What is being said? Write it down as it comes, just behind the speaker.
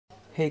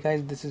Hey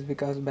guys, this is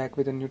Vikas back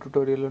with a new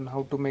tutorial on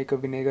how to make a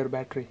vinegar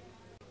battery.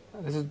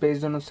 This is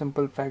based on a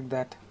simple fact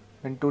that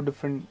when two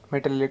different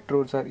metal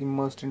electrodes are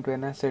immersed into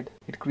an acid,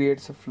 it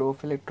creates a flow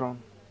of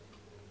electron.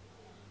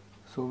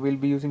 So we'll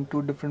be using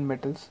two different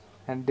metals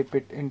and dip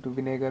it into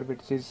vinegar,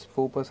 which is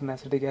 4%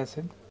 acetic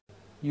acid.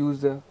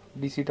 Use the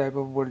DC type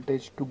of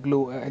voltage to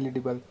glow a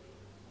LED bulb.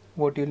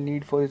 What you'll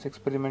need for this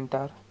experiment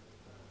are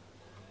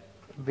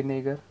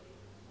vinegar,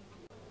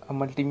 a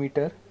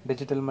multimeter,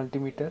 digital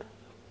multimeter,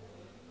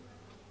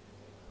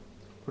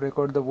 to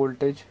record the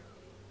voltage.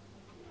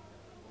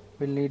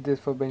 We'll need this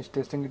for bench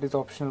testing, it is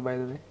optional by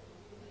the way.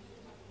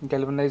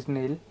 Galvanized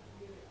nail,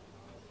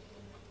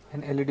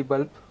 an LED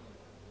bulb,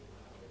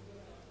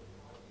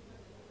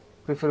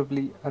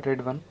 preferably a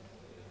red one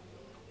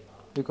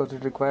because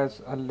it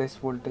requires a less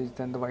voltage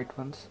than the white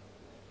ones,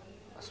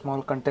 a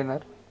small container,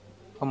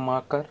 a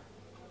marker,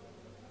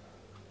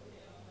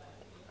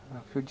 a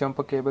few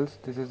jumper cables.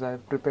 This is I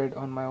have prepared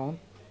on my own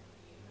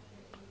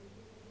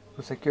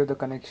to secure the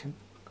connection,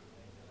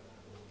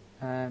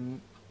 and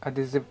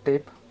adhesive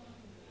tape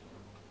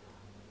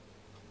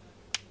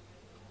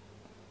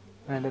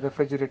and a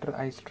refrigerator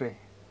ice tray,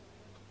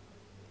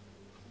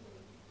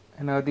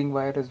 an earthing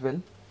wire as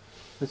well.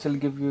 This will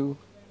give you,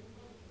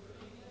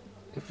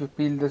 if you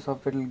peel this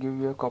off, it will give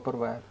you a copper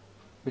wire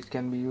which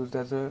can be used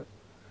as a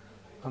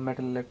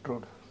metal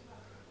electrode.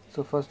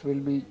 So first we'll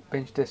be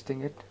bench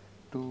testing it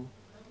to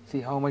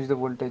see how much the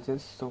voltage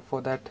is. So for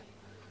that,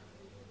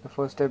 the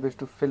first step is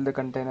to fill the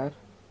container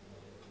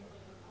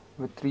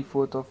with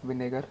 3/4 of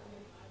vinegar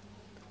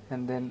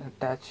and then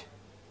attach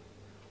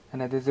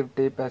an adhesive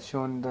tape as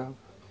shown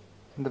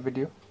in the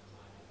video.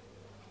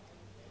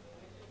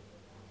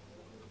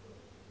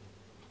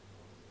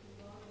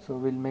 So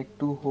we'll make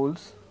two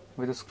holes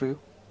with a screw,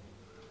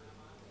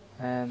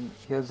 and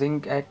here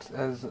zinc acts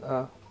as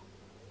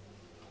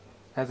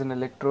an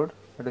electrode.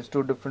 It is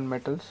two different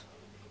metals.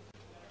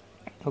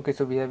 Okay,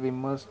 so we have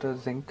immersed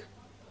zinc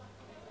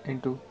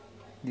into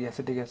the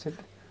acetic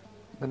acid.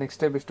 The next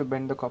step is to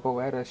bend the copper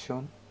wire as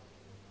shown.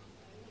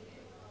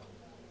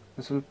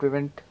 This will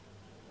prevent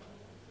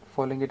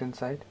falling it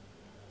inside,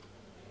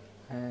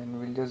 and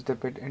we'll just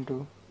dip it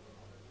into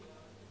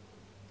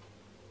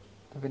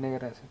the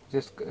vinegar acid.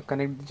 Just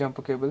connect the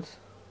jumper cables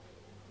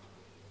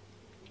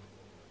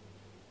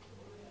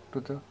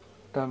to the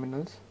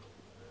terminals.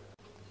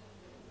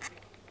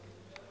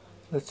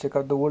 Let's check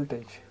out the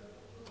voltage.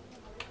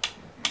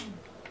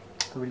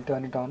 So we'll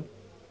turn it on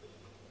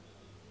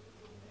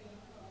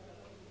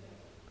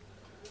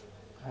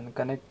and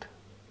connect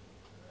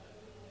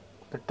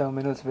the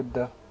terminals with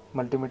the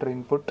multimeter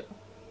input.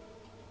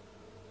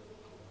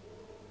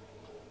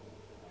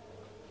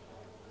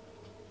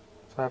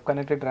 So I have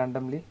connected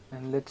randomly,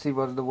 and let's see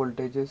what the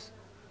voltage is.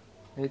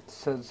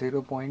 It's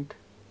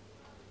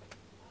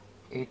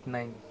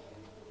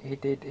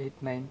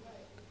 0.8889,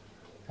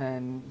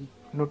 and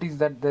notice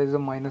that there is a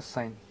minus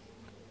sign,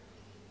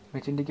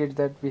 which indicates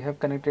that we have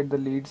connected the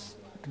leads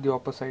to the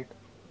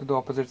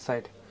opposite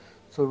side.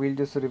 So we'll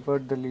just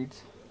revert the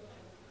leads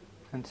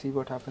and see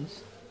what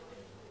happens.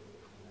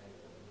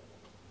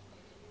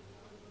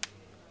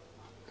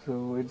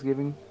 So it's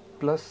giving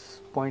plus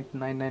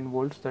 0.99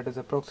 volts, that is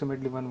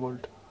approximately 1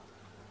 volt.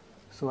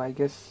 So I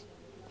guess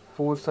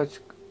 4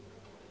 such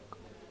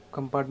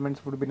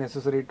compartments would be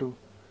necessary to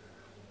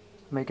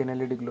make an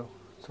LED glow.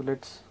 So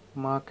let's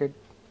mark it,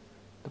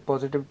 the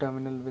positive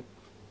terminal with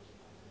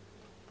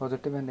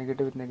positive and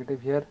negative with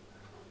negative. Here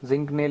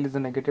zinc nail is the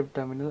negative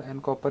terminal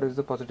and copper is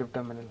the positive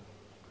terminal.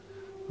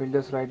 We'll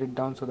just write it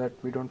down so that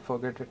we don't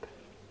forget it.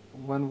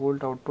 1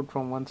 volt output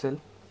from one cell,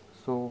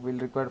 so we'll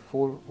require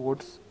 4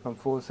 volts from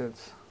 4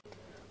 cells.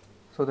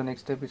 So the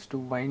next step is to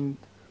wind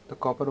the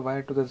copper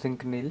wire to the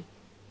zinc nail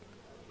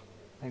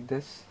like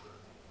this.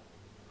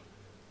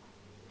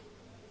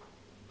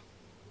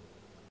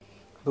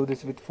 Do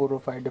this with 4 or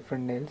 5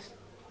 different nails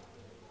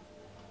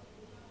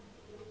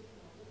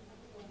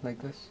like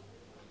this.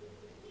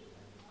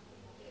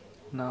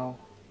 Now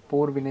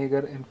pour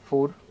vinegar in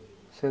 4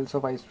 cells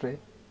of ice tray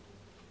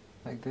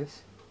like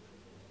this.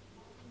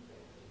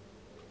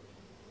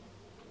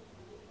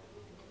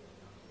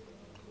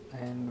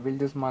 And we'll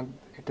just mark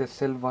it as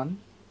cell 1,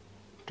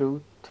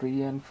 2,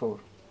 3 and 4.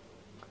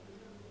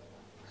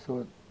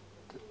 So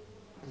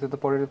these are the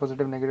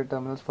positive negative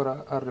terminals for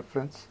our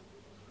reference.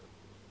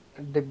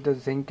 Dip the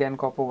zinc and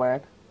copper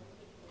wire.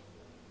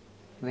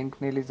 Zinc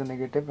nail is the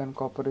negative and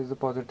copper is the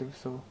positive,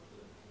 so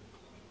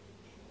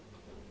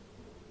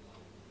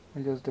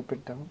we'll just dip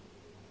it down.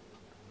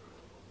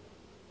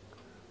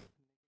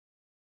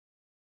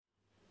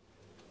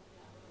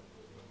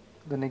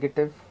 The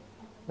negative,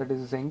 that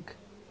is zinc,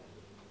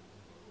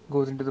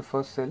 goes into the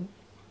first cell,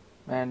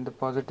 and the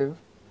positive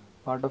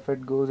part of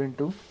it goes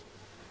into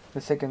the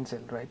second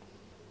cell, right?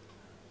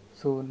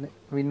 So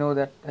we know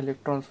that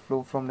electrons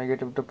flow from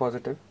negative to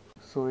positive,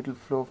 so it will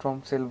flow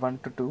from cell 1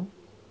 to 2.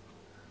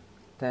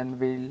 Then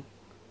we'll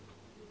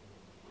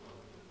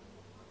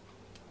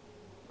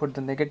put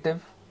the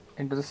negative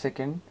into the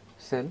second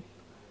cell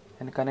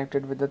and connect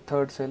it with the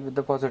third cell with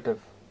the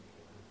positive.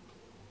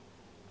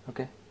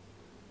 Okay,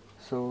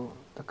 so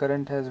the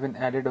current has been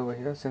added over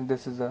here. Since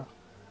this is a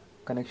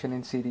connection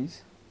in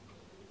series,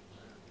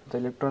 the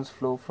electrons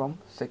flow from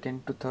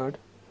second to third,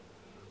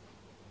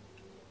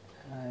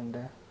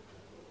 and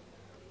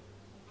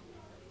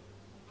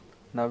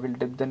now we'll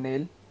dip the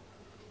nail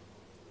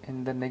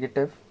in the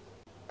negative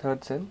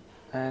third cell,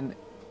 and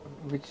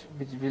which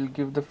will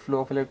give the flow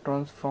of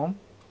electrons from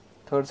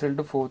third cell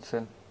to fourth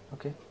cell.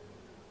 Okay,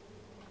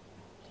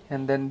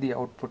 and then the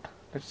output.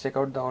 Let's check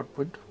out the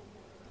output.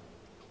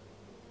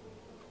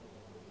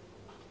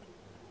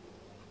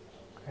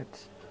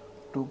 It's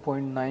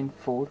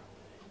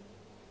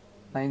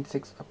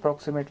 2.9496,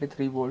 approximately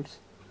 3 volts,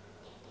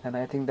 and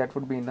I think that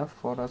would be enough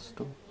for us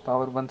to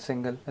power one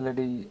single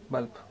LED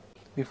bulb.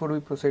 Before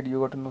we proceed, you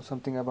got to know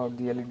something about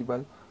the LED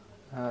bulb.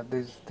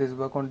 This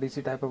work on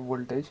DC type of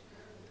voltage,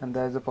 and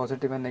there is a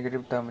positive and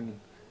negative terminal.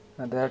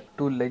 There are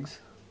two legs.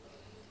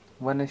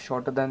 One is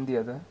shorter than the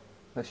other.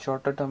 The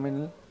shorter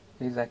terminal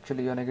is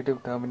actually your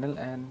negative terminal,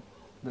 and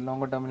the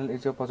longer terminal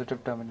is your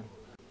positive terminal.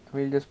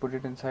 We'll just put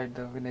it inside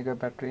the vinegar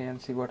battery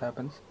and see what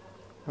happens.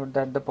 Note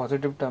that the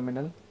positive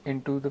terminal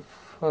into the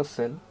first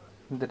cell,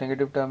 the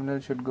negative terminal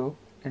should go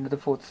into the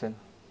fourth cell.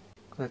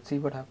 Let's see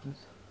what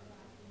happens.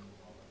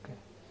 Okay,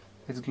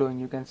 it's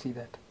glowing, you can see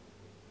that.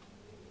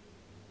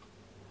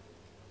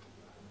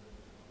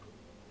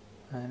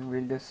 And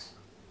we'll just,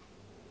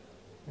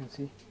 you can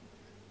see,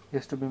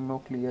 just to be more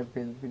clear,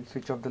 we'll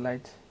switch off the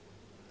lights,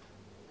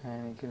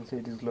 and you can see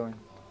it is glowing.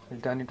 We'll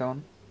turn it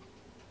on.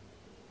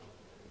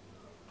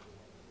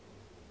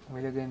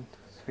 We'll again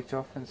switch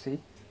off and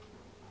see.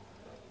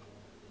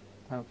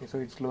 Okay, so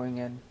it's glowing,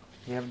 and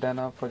we have done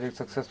our project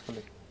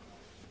successfully.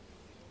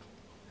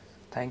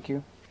 Thank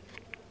you,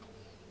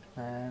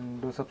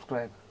 and do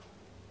subscribe.